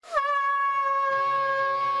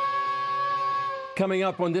Coming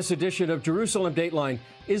up on this edition of Jerusalem Dateline,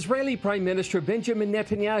 Israeli Prime Minister Benjamin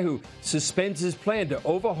Netanyahu suspends his plan to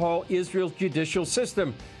overhaul Israel's judicial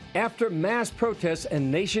system after mass protests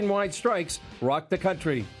and nationwide strikes rock the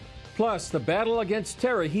country. Plus, the battle against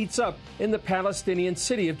terror heats up in the Palestinian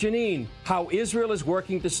city of Jenin, how Israel is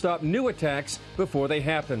working to stop new attacks before they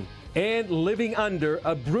happen, and living under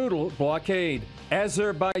a brutal blockade.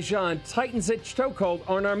 Azerbaijan tightens its chokehold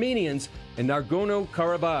on Armenians in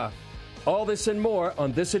Nagorno-Karabakh. All this and more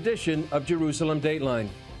on this edition of Jerusalem Dateline.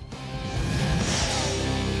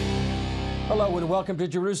 Hello and welcome to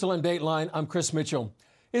Jerusalem Dateline. I'm Chris Mitchell.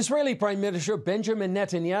 Israeli Prime Minister Benjamin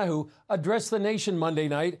Netanyahu addressed the nation Monday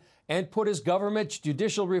night and put his government's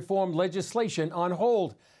judicial reform legislation on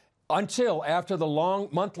hold until after the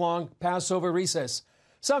month-long Passover recess.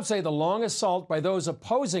 Some say the long assault by those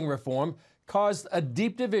opposing reform caused a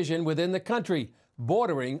deep division within the country,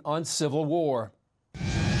 bordering on civil war.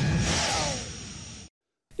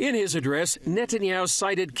 In his address, Netanyahu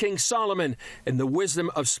cited King Solomon and the wisdom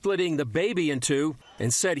of splitting the baby in two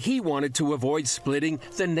and said he wanted to avoid splitting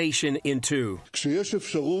the nation in two.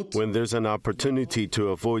 When there's an opportunity to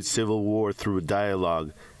avoid civil war through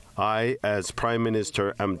dialogue, I, as Prime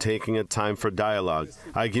Minister, am taking a time for dialogue.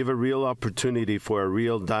 I give a real opportunity for a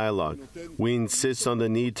real dialogue. We insist on the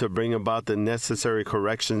need to bring about the necessary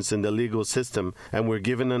corrections in the legal system, and we're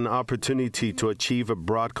given an opportunity to achieve a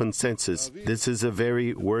broad consensus. This is a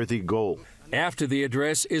very worthy goal. After the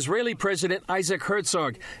address, Israeli President Isaac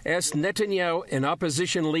Herzog asked Netanyahu and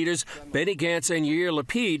opposition leaders Benny Gantz and Yair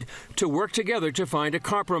Lapid to work together to find a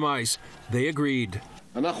compromise. They agreed.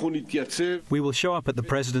 We will show up at the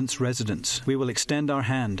president's residence. We will extend our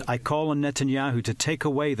hand. I call on Netanyahu to take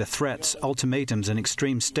away the threats, ultimatums, and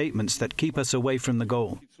extreme statements that keep us away from the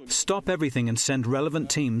goal. Stop everything and send relevant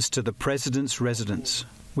teams to the president's residence.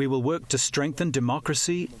 We will work to strengthen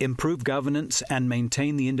democracy, improve governance, and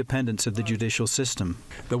maintain the independence of the judicial system.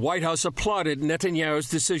 The White House applauded Netanyahu's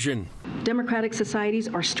decision. Democratic societies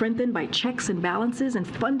are strengthened by checks and balances, and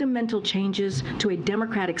fundamental changes to a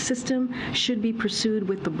democratic system should be pursued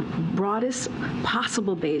with the broadest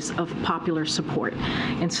possible base of popular support.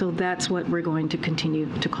 And so that's what we're going to continue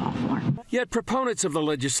to call for. Yet proponents of the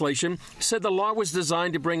legislation said the law was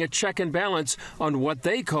designed to bring a check and balance on what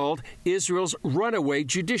they called Israel's runaway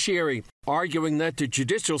judiciary, arguing that the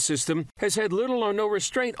judicial system has had little or no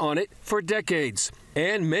restraint on it for decades.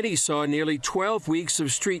 And many saw nearly 12 weeks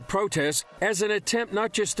of street protests as an attempt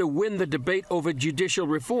not just to win the debate over judicial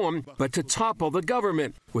reform, but to topple the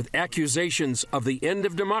government with accusations of the end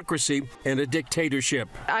of democracy and a dictatorship.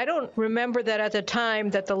 I don't remember that at the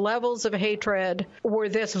time that the levels of hatred were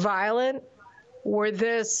this violent, were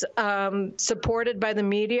this supported by the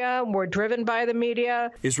media, were driven by the media.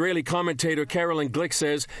 Israeli commentator Carolyn Glick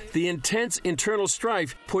says the intense internal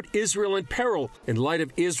strife put Israel in peril in light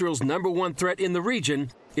of Israel's number one threat in the region,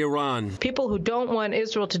 Iran. People who don't want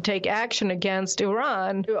Israel to take action against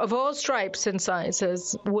Iran, of all stripes and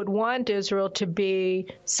sizes, would want Israel to be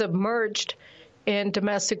submerged in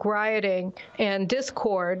domestic rioting and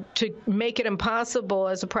discord to make it impossible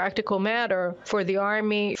as a practical matter for the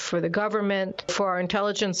army, for the government, for our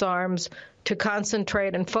intelligence arms to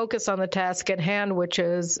concentrate and focus on the task at hand, which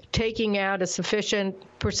is taking out a sufficient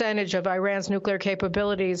percentage of Iran's nuclear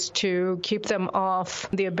capabilities to keep them off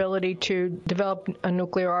the ability to develop a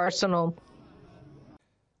nuclear arsenal.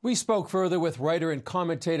 We spoke further with writer and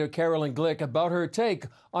commentator Carolyn Glick about her take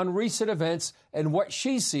on recent events and what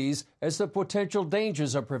she sees as the potential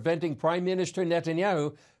dangers of preventing Prime Minister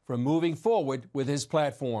Netanyahu from moving forward with his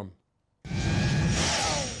platform.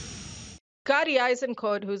 Gadi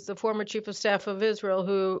Eisenkot, who's the former chief of staff of Israel,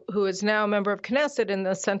 who is now a member of Knesset in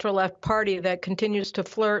the center-left party that continues to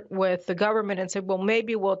flirt with the government and say, well,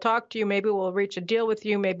 maybe we'll talk to you, maybe we'll reach a deal with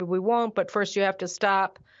you, maybe we won't, but first you have to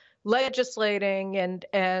stop legislating, and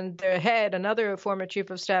their head, another former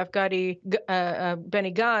chief of staff, Benny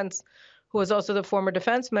Gantz, who was also the former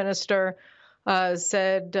defense minister,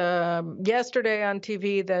 said yesterday on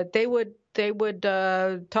TV that they would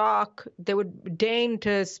talk, they would deign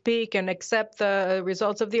to speak and accept the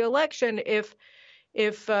results of the election if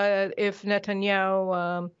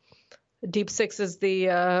Netanyahu deep sixes the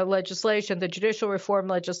legislation, the judicial reform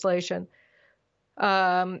legislation.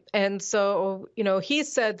 And so, he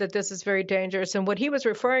said that this is very dangerous. And what he was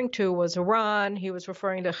referring to was Iran. He was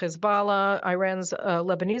referring to Hezbollah, Iran's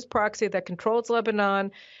Lebanese proxy that controls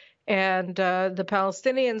Lebanon, and the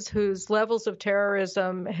Palestinians whose levels of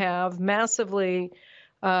terrorism have massively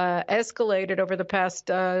escalated over the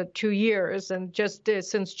past 2 years. And just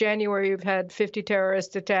since January, you've had 50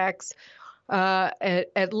 terrorist attacks.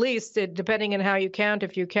 at least, depending on how you count,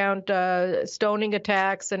 if you count stoning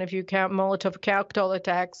attacks and if you count Molotov cocktail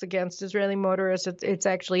attacks against Israeli motorists, it's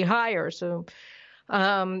actually higher. So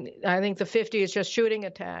I think the 50 is just shooting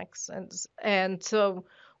attacks. And so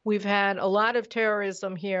we've had a lot of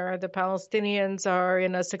terrorism here. The Palestinians are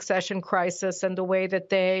in a succession crisis, and the way that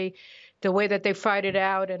they fight it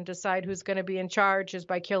out and decide who's going to be in charge is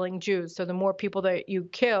by killing Jews. So the more people that you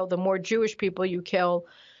kill, the more Jewish people you kill,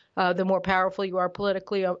 the more powerful you are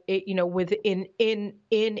politically, within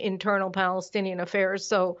internal Palestinian affairs.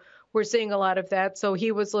 So we're seeing a lot of that. So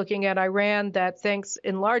he was looking at Iran, that thanks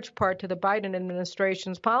in large part to the Biden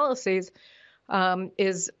administration's policies,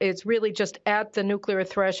 is really just at the nuclear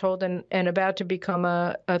threshold and about to become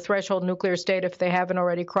a threshold nuclear state if they haven't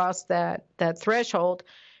already crossed that threshold.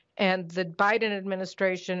 And the Biden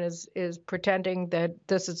administration is pretending that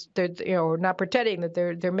this is, or not pretending, that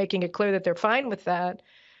they're making it clear that they're fine with that.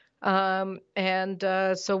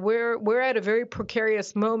 So we're at a very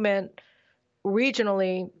precarious moment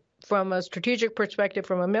regionally from a strategic perspective,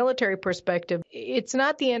 from a military perspective. It's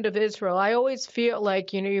not the end of Israel. I always feel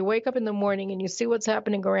like, you wake up in the morning and you see what's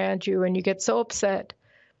happening around you and you get so upset.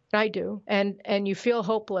 I do. And you feel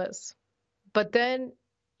hopeless. But then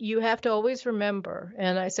you have to always remember,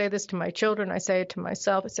 and I say this to my children, I say it to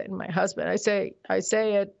myself, I say it to my husband, I say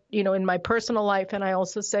it, in my personal life, and I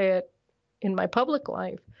also say it in my public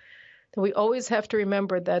life, that we always have to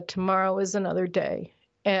remember that tomorrow is another day,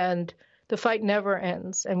 and the fight never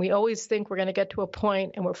ends, and we always think we're going to get to a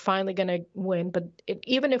point and we're finally going to win. But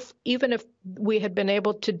even if we had been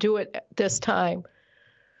able to do it this time,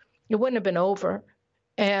 it wouldn't have been over,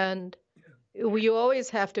 and you always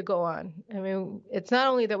have to go on. I mean, it's not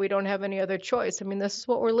only that we don't have any other choice. I mean, this is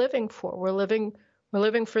what we're living for. We're living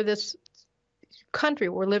for this country.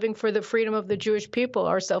 We're living for the freedom of the Jewish people,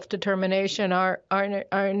 our self-determination, our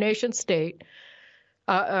nation state,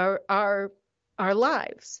 our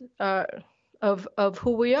lives, of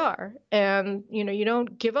who we are. And you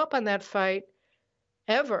don't give up on that fight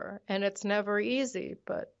ever, and it's never easy.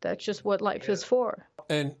 But that's just what life is for.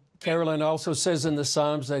 And Carolyn also says in the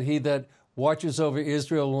Psalms that he that watches over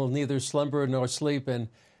Israel will neither slumber nor sleep. And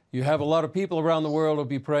you have a lot of people around the world who will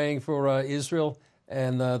be praying for Israel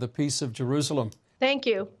and the peace of Jerusalem. Thank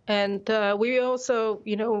you. And we also,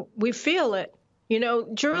 we feel it.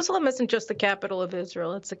 Jerusalem isn't just the capital of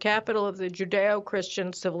Israel. It's the capital of the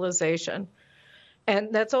Judeo-Christian civilization.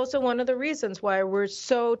 And that's also one of the reasons why we're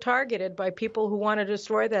so targeted by people who want to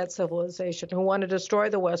destroy that civilization, who want to destroy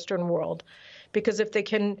the Western world. Because if they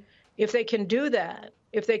can do that,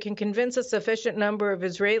 if they can convince a sufficient number of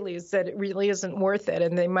Israelis that it really isn't worth it,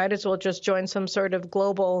 and they might as well just join some sort of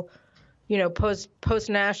global,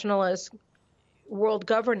 post-nationalist world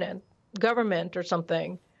government or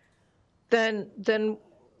something, then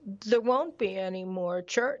there won't be any more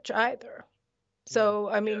church either. So,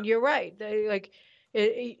 I mean, you're right.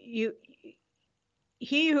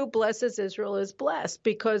 He who blesses Israel is blessed,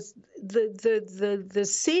 because the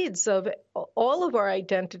seeds of all of our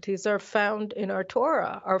identities are found in our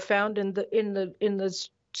Torah, are found in the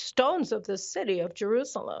stones of the city of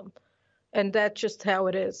Jerusalem, and that's just how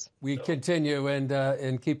it is. We continue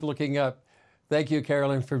and keep looking up. Thank you,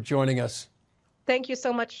 Carolyn, for joining us. Thank you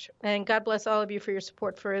so much, and God bless all of you for your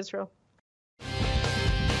support for Israel.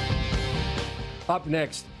 Up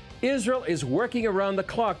next, Israel is working around the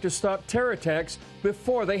clock to stop terror attacks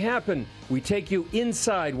before they happen. We take you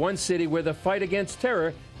inside one city where the fight against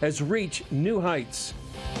terror has reached new heights.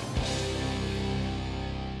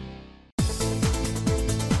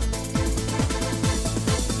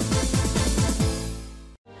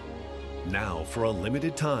 Now, for a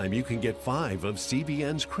limited time, you can get 5 of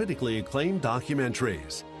CBN's critically acclaimed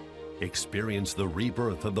documentaries. Experience the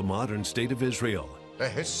rebirth of the modern state of Israel. The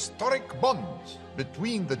historic bond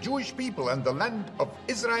between the Jewish people and the land of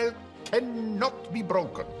Israel cannot be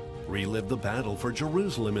broken. Relive the battle for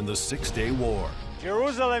Jerusalem in the Six-Day War.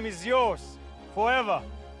 Jerusalem is yours, forever.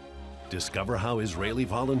 Discover how Israeli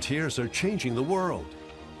volunteers are changing the world.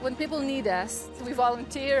 When people need us, we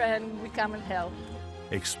volunteer and we come and help.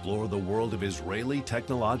 Explore the world of Israeli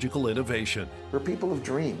technological innovation. We're people of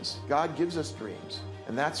dreams. God gives us dreams.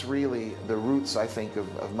 And that's really the roots, I think,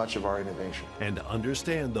 of much of our innovation. And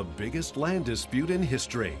understand the biggest land dispute in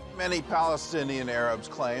history. Many Palestinian Arabs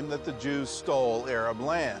claim that the Jews stole Arab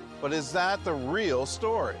land. But is that the real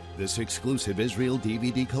story? This exclusive Israel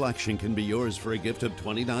DVD collection can be yours for a gift of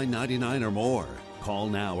 $29.99 or more. Call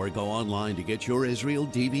now or go online to get your Israel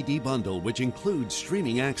DVD bundle, which includes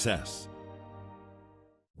streaming access.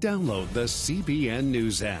 Download the CBN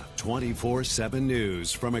News app, 24/7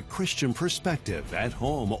 news from a Christian perspective at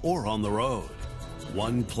home or on the road.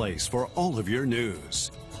 One place for all of your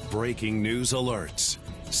news. Breaking news alerts.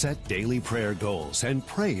 Set daily prayer goals and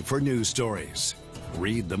pray for news stories.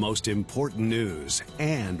 Read the most important news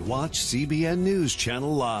and watch CBN News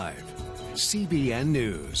Channel live. CBN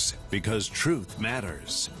News, because truth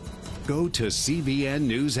matters. Go to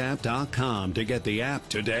cbnnewsapp.com to get the app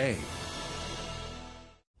today.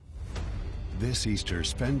 This Easter,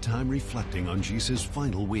 spend time reflecting on Jesus'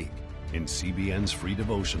 final week. In CBN's free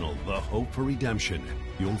devotional, The Hope for Redemption,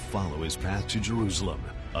 you'll follow his path to Jerusalem,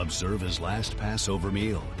 observe his last Passover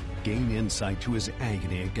meal, gain insight to his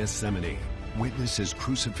agony at Gethsemane, witness his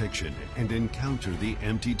crucifixion, and encounter the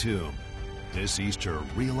empty tomb. This Easter,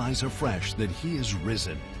 realize afresh that he is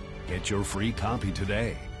risen. Get your free copy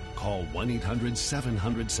today. Call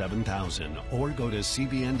 1-800-700-7000 or go to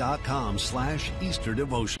cbn.com/Easter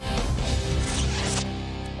Devotion.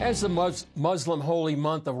 As the Muslim holy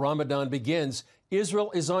month of Ramadan begins, Israel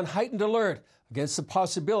is on heightened alert against the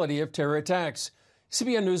possibility of terror attacks.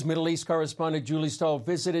 CBN News Middle East correspondent Julie Stahl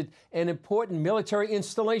visited an important military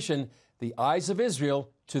installation, the Eyes of Israel,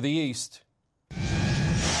 to the east.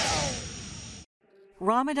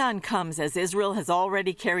 Ramadan comes as Israel has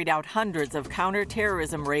already carried out hundreds of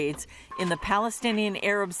counterterrorism raids in the Palestinian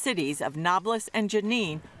Arab cities of Nablus and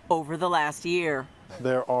Jenin over the last year.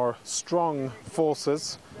 There are strong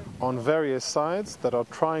forces on various sides that are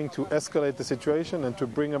trying to escalate the situation and to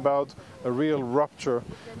bring about a real rupture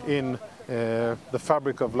in the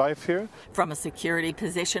fabric of life here. From a security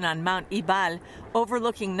position on Mount Ebal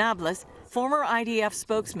overlooking Nablus, former IDF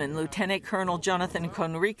spokesman Lieutenant Colonel Jonathan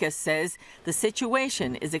Conricus says the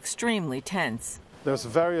situation is extremely tense. There's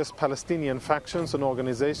various Palestinian factions and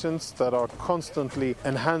organizations that are constantly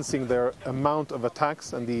enhancing their amount of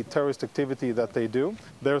attacks and the terrorist activity that they do.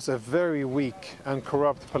 There's a very weak and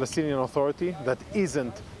corrupt Palestinian Authority that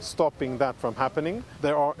isn't stopping that from happening.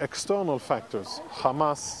 There are external factors,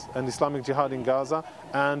 Hamas and Islamic Jihad in Gaza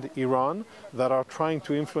and Iran, that are trying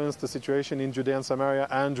to influence the situation in Judea and Samaria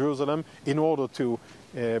and Jerusalem in order to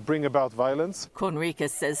bring about violence. Conricus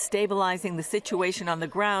says stabilizing the situation on the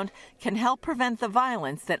ground can help prevent the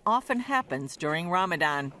violence that often happens during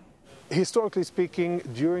Ramadan. Historically speaking,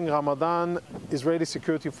 during Ramadan, Israeli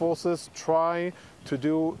security forces try to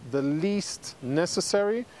do the least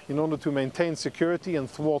necessary in order to maintain security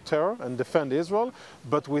and thwart terror and defend Israel,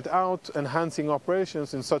 but without enhancing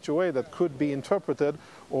operations in such a way that could be interpreted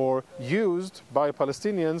or used by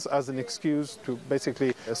Palestinians as an excuse to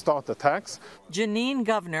basically start attacks. Jenin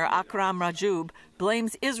Governor Akram Rajoub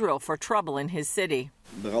blames Israel for trouble in his city.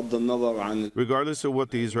 Regardless of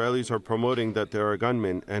what the Israelis are promoting, that there are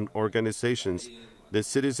gunmen and organizations, the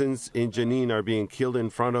citizens in Jenin are being killed in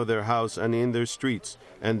front of their house and in their streets,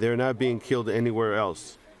 and they're not being killed anywhere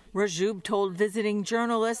else. Rajoub told visiting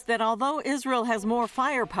journalists that although Israel has more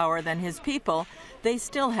firepower than his people, they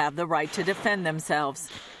still have the right to defend themselves.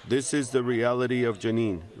 This is the reality of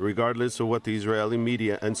Jenin. Regardless of what the Israeli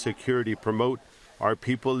media and security promote, our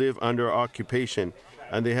people live under occupation,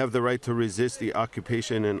 and they have the right to resist the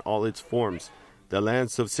occupation in all its forms. The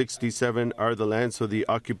lands of 67 are the lands of the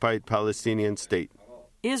occupied Palestinian state.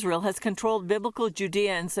 Israel has controlled biblical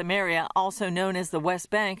Judea and Samaria, also known as the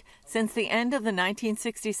West Bank, since the end of the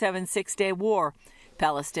 1967 Six-Day War.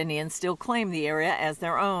 Palestinians still claim the area as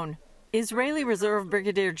their own. Israeli Reserve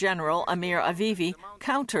Brigadier General Amir Avivi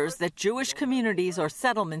counters that Jewish communities or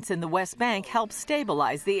settlements in the West Bank help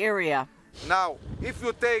stabilize the area. Now, if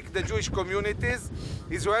you take the Jewish communities,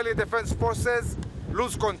 Israeli Defense Forces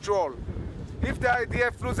lose control. If the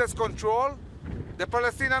IDF loses control, the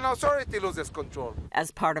Palestinian Authority loses control.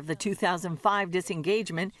 As part of the 2005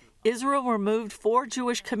 disengagement, Israel removed 4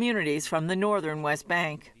 Jewish communities from the northern West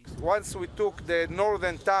Bank. Once we took the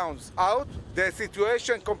northern towns out, the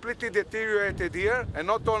situation completely deteriorated here, and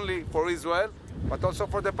not only for Israel, but also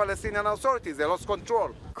for the Palestinian authorities. They lost control.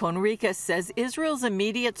 Conricus says Israel's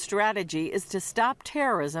immediate strategy is to stop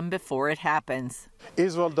terrorism before it happens.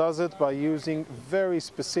 Israel does it by using very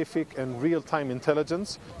specific and real-time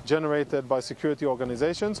intelligence generated by security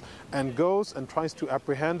organizations, and goes and tries to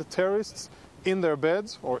apprehend terrorists in their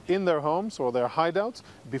beds or in their homes or their hideouts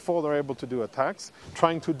before they're able to do attacks,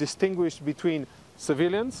 trying to distinguish between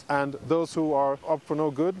civilians and those who are up for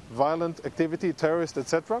no good, violent activity, terrorists,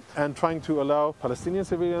 etc., and trying to allow Palestinian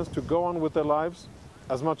civilians to go on with their lives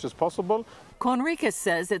as much as possible. Conricus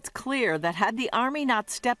says it's clear that had the army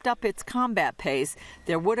not stepped up its combat pace,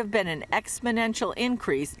 there would have been an exponential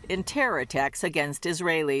increase in terror attacks against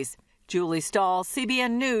Israelis. Julie Stahl,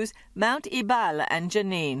 CBN News, Mount Ebal and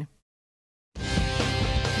Jenin.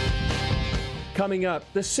 Coming up,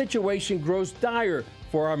 the situation grows dire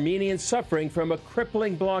for Armenians suffering from a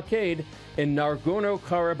crippling blockade in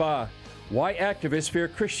Nagorno-Karabakh. why activists fear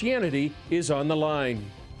Christianity is on the line.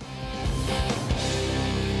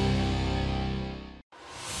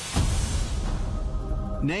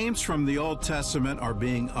 Names from the Old Testament are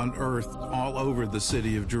being unearthed all over the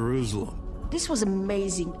city of Jerusalem. This was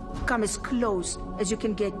amazing. Come as close as you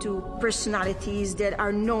can get to personalities that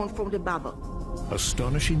are known from the Bible.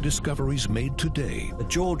 Astonishing discoveries made today. A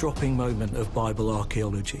jaw-dropping moment of Bible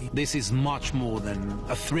archaeology. This is much more than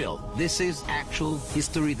a thrill. This is actual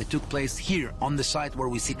history that took place here on the site where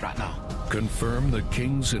we sit right now. Confirm the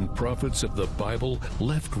kings and prophets of the Bible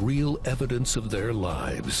left real evidence of their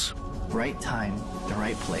lives. Right time, the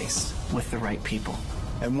right place, with the right people.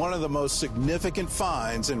 And one of the most significant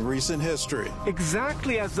finds in recent history.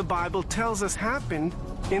 Exactly as the Bible tells us happened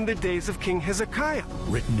in the days of King Hezekiah.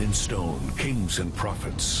 Written in stone, kings and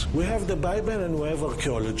prophets. We have the Bible and we have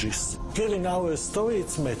archaeologists. Hearing our story,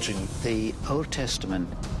 it's matching. The Old Testament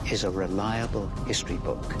is a reliable history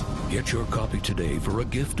book. Get your copy today for a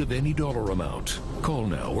gift of any dollar amount. Call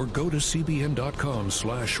now or go to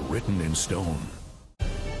cbn.com/written in stone.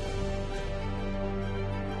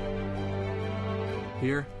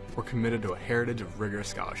 Here, we're committed to a heritage of rigorous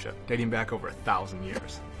scholarship dating back over 1,000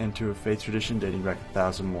 years. And to a faith tradition dating back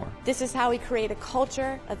 1,000 more. This is how we create a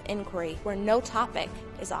culture of inquiry where no topic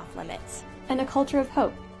is off limits. And a culture of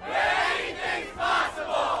hope. Anything's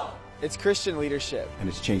possible! It's Christian leadership. And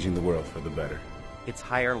it's changing the world for the better. It's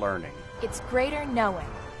higher learning. It's greater knowing.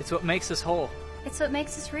 It's what makes us whole. It's what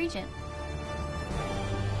makes us regent.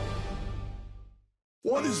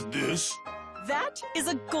 What is this? That is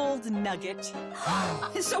a gold nugget.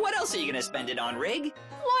 So what else are you gonna spend it on, Rig?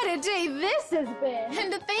 What a day this has been!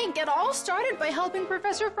 And to think, it all started by helping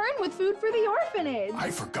Professor Fern with food for the orphanage.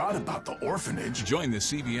 I forgot about the orphanage. Join the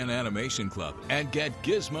CBN Animation Club and get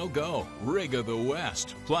Gizmo Go, Rig of the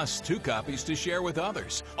West, plus 2 copies to share with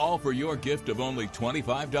others, all for your gift of only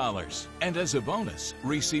 $25. And as a bonus,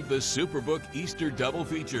 receive the Superbook Easter Double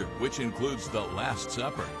Feature, which includes The Last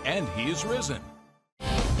Supper and He is Risen.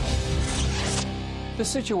 The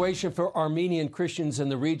situation for Armenian Christians in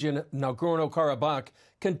the region of Nagorno-Karabakh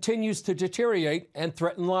continues to deteriorate and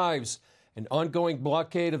threaten lives. An ongoing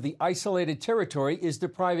blockade of the isolated territory is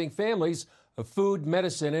depriving families of food,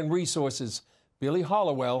 medicine, and resources. Billy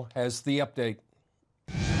Hollowell has the update.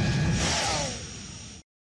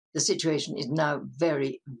 The situation is now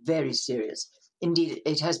very, very serious. Indeed,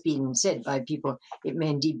 it has been said by people it may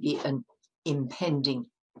indeed be an impending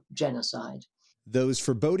genocide. Those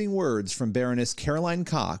foreboding words from Baroness Caroline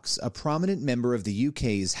Cox, a prominent member of the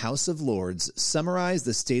UK's House of Lords, summarize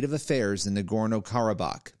the state of affairs in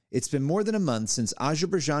Nagorno-Karabakh. It's been more than a month since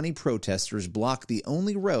Azerbaijani protesters blocked the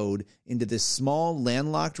only road into this small,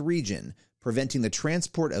 landlocked region, preventing the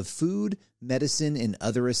transport of food, medicine, and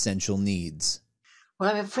other essential needs. Well,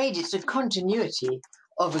 I'm afraid it's a continuity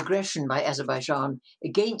of aggression by Azerbaijan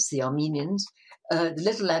against the Armenians. The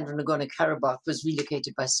little land of Nagorno-Karabakh was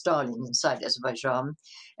relocated by Stalin inside Azerbaijan,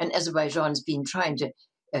 and Azerbaijan's been trying to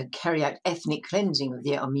carry out ethnic cleansing of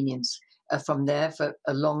the Armenians from there for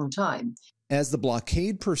a long time. As the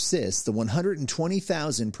blockade persists, the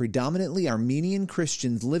 120,000 predominantly Armenian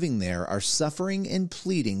Christians living there are suffering and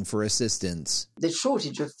pleading for assistance. The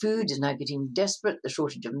shortage of food is now getting desperate. The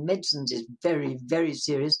shortage of medicines is very, very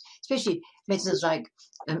serious, especially medicines like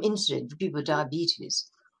insulin for people with diabetes.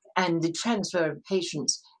 And the transfer of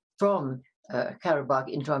patients from Karabakh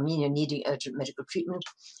into Armenia needing urgent medical treatment,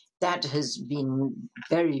 that has been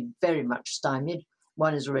very, very much stymied.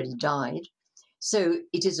 One has already died. So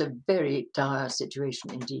it is a very dire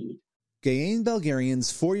situation indeed. Gayen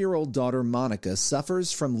Belgarian's 4-year-old daughter Monica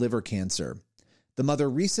suffers from liver cancer. The mother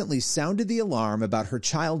recently sounded the alarm about her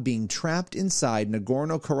child being trapped inside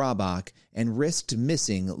Nagorno-Karabakh and risked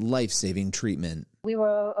missing life-saving treatment. We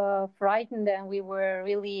were frightened and we were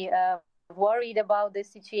really worried about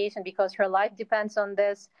this situation because her life depends on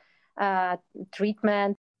this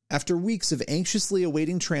treatment. After weeks of anxiously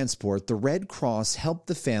awaiting transport, the Red Cross helped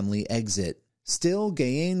the family exit. Still,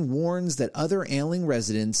 Gayen warns that other ailing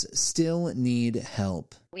residents still need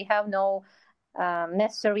help. We have no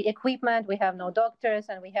necessary equipment, we have no doctors,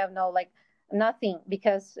 and we have no nothing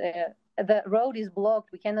because the road is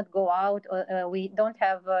blocked. We cannot go out. We don't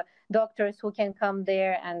have doctors who can come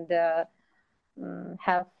there and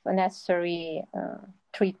have necessary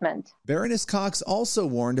treatment. Baroness Cox also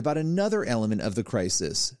warned about another element of the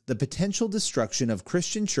crisis, the potential destruction of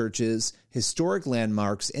Christian churches, historic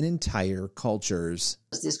landmarks, and entire cultures.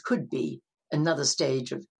 This could be another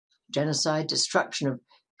stage of genocide, destruction of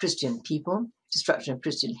Christian people, destruction of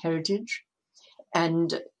Christian heritage,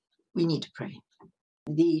 and we need to pray.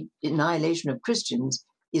 The annihilation of Christians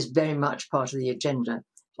is very much part of the agenda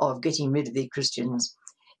of getting rid of the Christians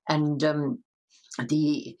And that's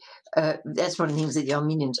one of the things that the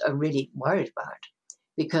Armenians are really worried about,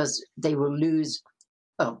 because they will lose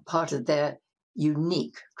part of their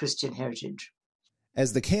unique Christian heritage.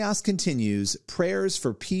 As the chaos continues, prayers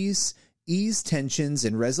for peace, ease tensions,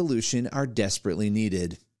 and resolution are desperately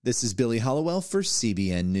needed. This is Billy Hollowell for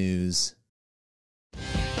CBN News.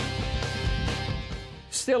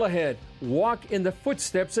 Still ahead, walk in the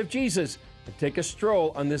footsteps of Jesus and take a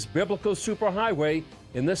stroll on this biblical superhighway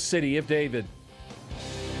in the city of David.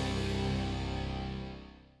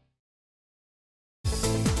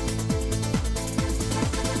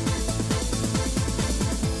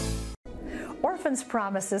 Orphans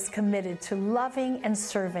Promise is committed to loving and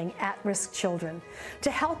serving at-risk children,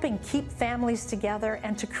 to helping keep families together,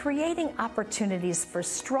 and to creating opportunities for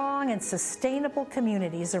strong and sustainable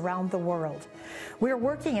communities around the world. We're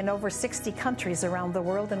working in over 60 countries around the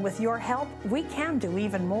world, and with your help, we can do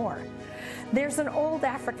even more. There's an old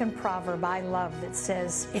African proverb I love that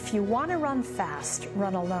says, if you want to run fast,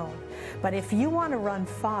 run alone. But if you want to run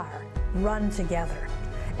far, run together.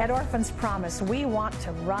 At Orphans Promise, we want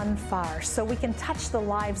to run far so we can touch the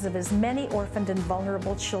lives of as many orphaned and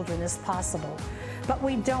vulnerable children as possible. But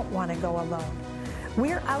we don't want to go alone.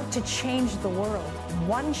 We're out to change the world,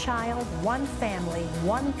 one child, one family,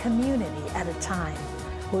 one community at a time.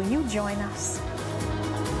 Will you join us?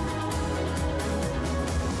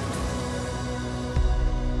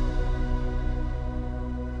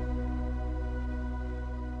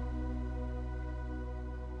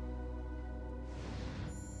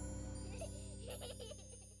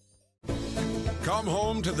 Come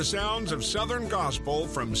home to the sounds of Southern Gospel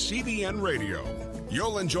from CBN Radio.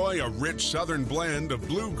 You'll enjoy a rich Southern blend of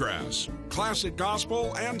bluegrass, classic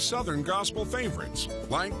gospel, and Southern gospel favorites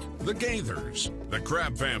like the Gaithers, the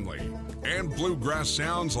Crab Family, and bluegrass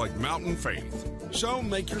sounds like Mountain Faith. So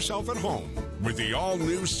make yourself at home with the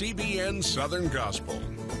all-new CBN Southern Gospel.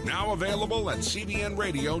 Now available at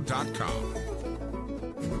cbnradio.com.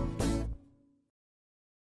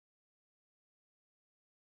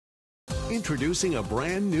 Introducing a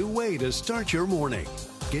brand new way to start your morning.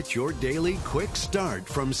 Get your daily quick start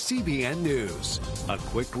from CBN News. A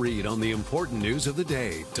quick read on the important news of the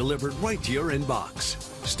day delivered right to your inbox.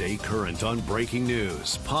 Stay current on breaking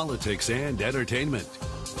news, politics, and entertainment.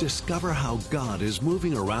 Discover how God is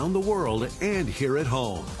moving around the world and here at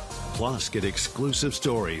home. Plus, get exclusive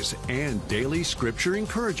stories and daily scripture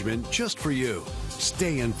encouragement just for you.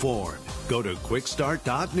 Stay informed. Go to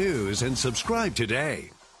quickstart.news and subscribe today.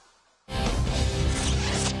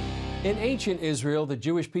 In ancient Israel, the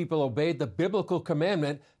Jewish people obeyed the biblical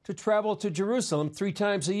commandment to travel to Jerusalem 3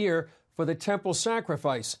 times a year for the temple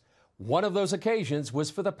sacrifice. One of those occasions was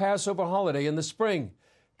for the Passover holiday in the spring.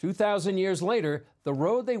 2,000 years later, the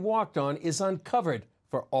road they walked on is uncovered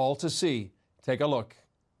for all to see. Take a look.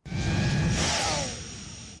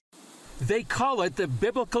 They call it the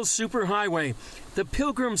biblical superhighway, the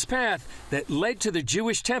pilgrim's path that led to the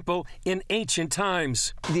Jewish temple in ancient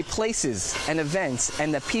times. The places and events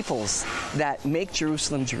and the peoples that make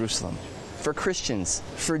Jerusalem, Jerusalem. For Christians,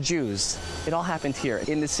 for Jews, it all happened here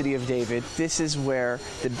in the city of David. This is where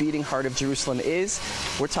the beating heart of Jerusalem is.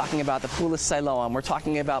 We're talking about the Pool of Siloam. We're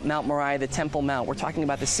talking about Mount Moriah, the Temple Mount. We're talking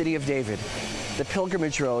about the city of David. The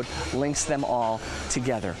pilgrimage road links them all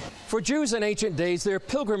together. For Jews in ancient days, their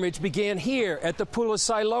pilgrimage began here at the Pool of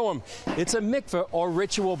Siloam. It's a mikveh, or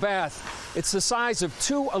ritual bath. It's the size of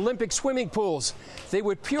 2 Olympic swimming pools. They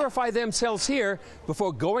would purify themselves here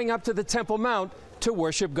before going up to the Temple Mount to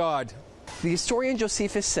worship God. The historian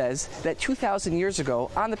Josephus says that 2,000 years ago,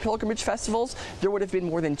 on the pilgrimage festivals, there would have been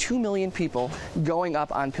more than 2 million people going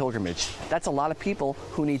up on pilgrimage. That's a lot of people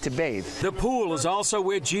who need to bathe. The pool is also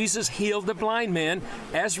where Jesus healed the blind man,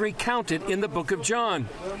 as recounted in the book of John.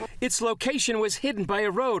 Its location was hidden by a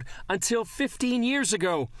road until 15 years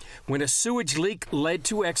ago, when a sewage leak led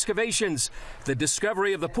to excavations, the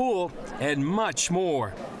discovery of the pool, and much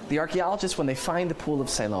more. The archaeologists, when they find the Pool of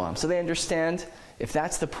Siloam, so they understand if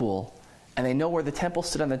that's the pool, and they know where the temple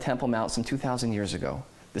stood on the Temple Mount some 2,000 years ago.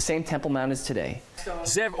 The same Temple Mount is today.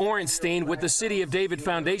 Zev Orenstein with the City of David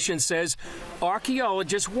Foundation says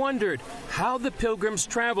archaeologists wondered how the pilgrims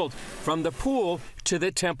traveled from the pool to the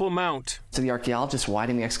Temple Mount. So the archaeologists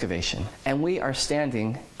widened the excavation, and we are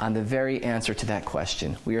standing on the very answer to that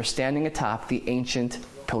question. We are standing atop the ancient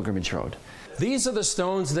pilgrimage road. These are the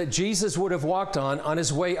stones that Jesus would have walked on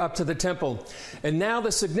his way up to the temple. And now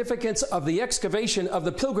the significance of the excavation of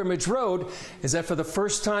the pilgrimage road is that for the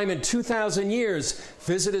first time in 2,000 years,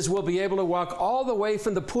 visitors will be able to walk all the way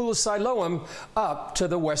from the Pool of Siloam up to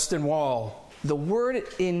the Western Wall. The word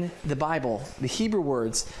in the Bible, the Hebrew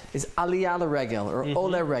words, is aliyah l'regel, or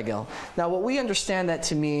ole regel. Now, what we understand that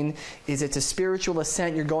to mean is it's a spiritual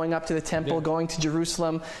ascent. You're going up to the temple, going to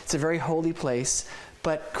Jerusalem. It's a very holy place.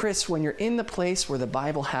 But, Chris, when you're in the place where the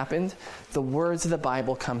Bible happened, the words of the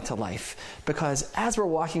Bible come to life. Because as we're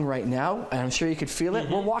walking right now, and I'm sure you could feel it,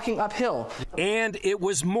 we're walking uphill. And it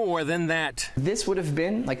was more than that. This would have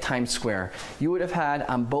been like Times Square. You would have had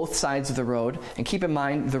on both sides of the road, and keep in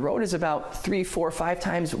mind, the road is about 3, 4, 5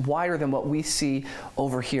 times wider than what we see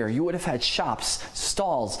over here. You would have had shops,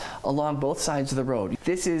 stalls along both sides of the road.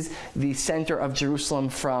 This is the center of Jerusalem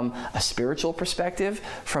from a spiritual perspective,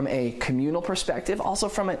 from a communal perspective, also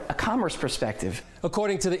from a commerce perspective.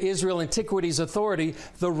 According to the Israel Antiquities Authority,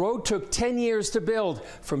 the road took 10 years to build,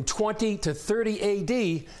 from 20 to 30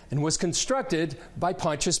 AD, and was constructed by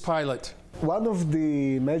Pontius Pilate. One of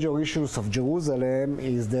the major issues of Jerusalem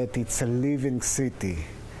is that it's a living city.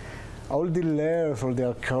 All the layers, all the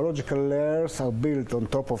archaeological layers are built on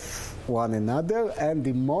top of one another, and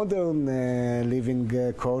the modern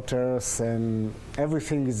living quarters and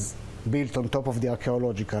everything is built on top of the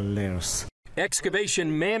archaeological layers.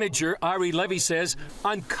 Excavation manager Ari Levy says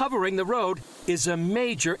uncovering the road is a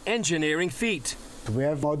major engineering feat. We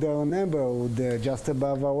have modern neighborhood just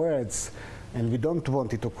above our heads, and we don't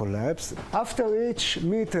want it to collapse. After each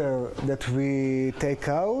meter that we take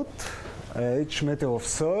out, each meter of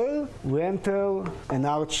soil, we enter an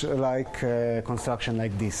arch-like construction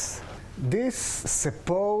like this. This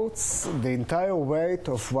supports the entire weight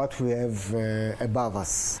of what we have above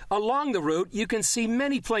us. Along the route, you can see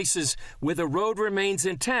many places where the road remains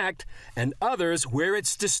intact and others where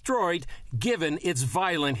it's destroyed, given its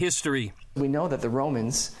violent history. We know that the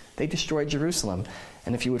Romans, they destroyed Jerusalem.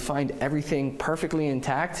 And if you would find everything perfectly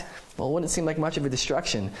intact, well, it wouldn't seem like much of a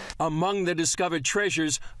destruction. Among the discovered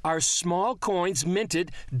treasures are small coins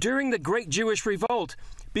minted during the Great Jewish Revolt,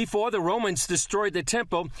 before the Romans destroyed the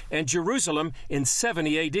Temple and Jerusalem in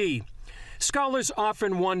 70 AD. Scholars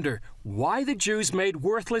often wonder why the Jews made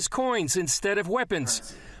worthless coins instead of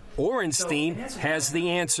weapons. Orenstein has the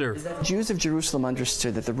answer. Jews of Jerusalem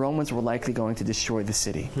understood that the Romans were likely going to destroy the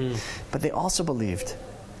city, but they also believed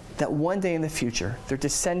that one day in the future, their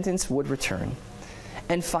descendants would return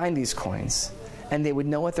and find these coins, and they would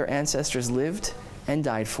know what their ancestors lived and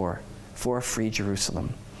died for a free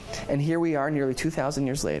Jerusalem. And here we are nearly 2,000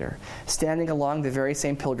 years later, standing along the very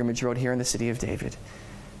same pilgrimage road here in the city of David,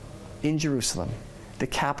 in Jerusalem, the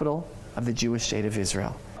capital of the Jewish state of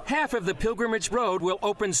Israel. Half of the pilgrimage road will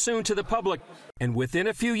open soon to the public, and within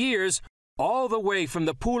a few years, all the way from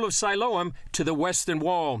the Pool of Siloam to the Western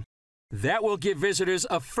Wall. That will give visitors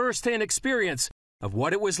a first-hand experience of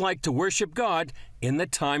what it was like to worship God in the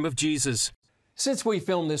time of Jesus. Since we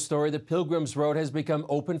filmed this story, the Pilgrim's Road has become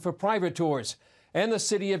open for private tours, and the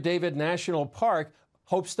City of David National Park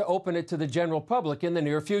hopes to open it to the general public in the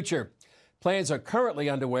near future. Plans are currently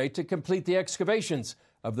underway to complete the excavations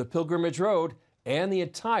of the Pilgrimage Road and the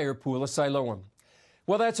entire Pool of Siloam.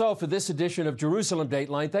 Well, that's all for this edition of Jerusalem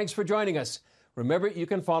Dateline. Thanks for joining us. Remember, you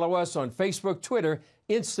can follow us on Facebook, Twitter,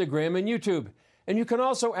 Instagram, and YouTube. And you can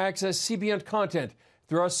also access CBN content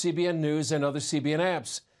through our CBN News and other CBN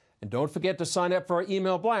apps. And don't forget to sign up for our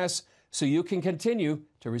email blasts so you can continue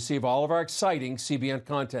to receive all of our exciting CBN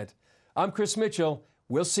content. I'm Chris Mitchell.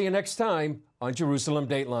 We'll see you next time on Jerusalem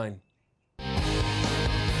Dateline.